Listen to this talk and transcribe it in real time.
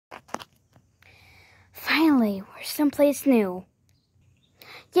Finally, we're someplace new.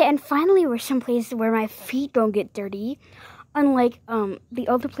 Yeah, and finally we're someplace where my feet don't get dirty. Unlike the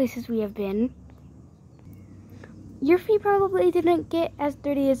other places we have been. Your feet probably didn't get as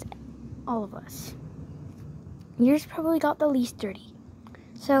dirty as all of us. Yours probably got the least dirty.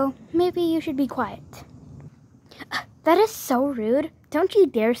 So maybe you should be quiet. That is so rude. Don't you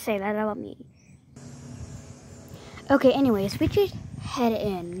dare say that about me. Okay, anyways, we should head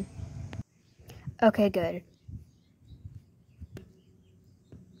in. Okay, good.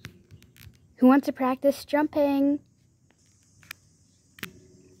 Who wants to practice jumping?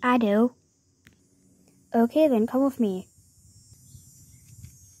 I do. Okay, then come with me.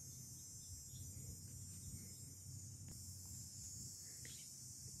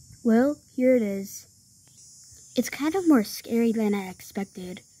 Well, here it is. It's kind of more scary than I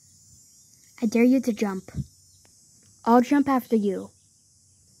expected. I dare you to jump. I'll jump after you.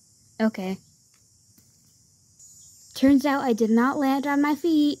 Okay. Turns out I did not land on my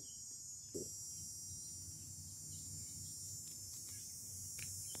feet.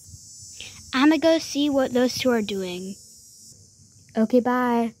 I'm gonna go see what those two are doing. Okay,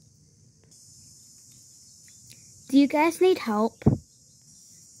 bye. Do you guys need help?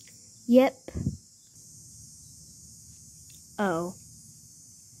 Yep. Oh.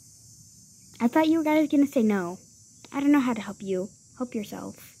 I thought you guys were gonna say no. I don't know how to help you. Help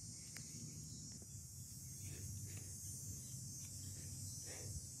yourself.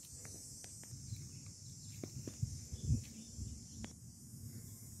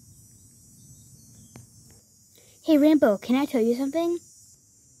 Hey, Rainbow, can I tell you something?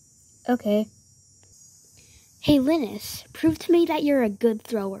 Okay. Hey, Linus, prove to me that you're a good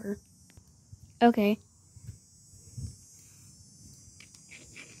thrower. Okay.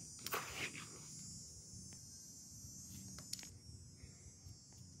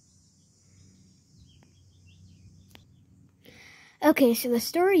 Okay, so the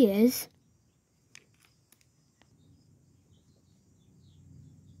story is...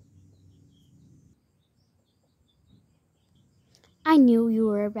 I knew you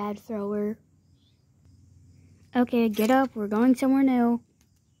were a bad thrower. Okay, get up. We're going somewhere new.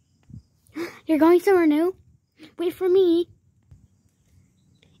 You're going somewhere new? Wait for me.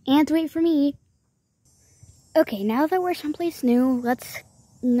 And wait for me. Okay, now that we're someplace new, let's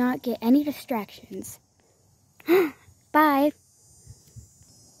not get any distractions. Bye.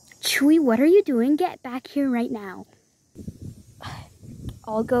 Chewy, what are you doing? Get back here right now.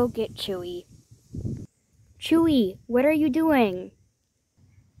 I'll go get Chewy. Chewy, what are you doing?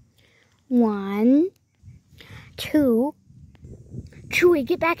 1, 2. Chewy,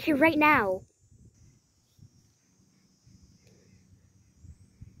 get back here right now.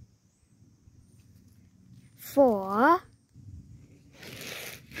 4,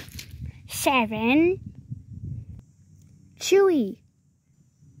 7. Chewy.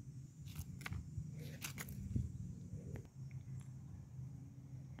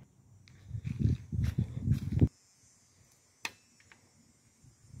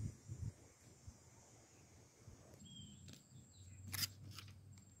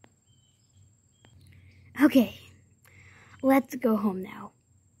 Okay, let's go home now.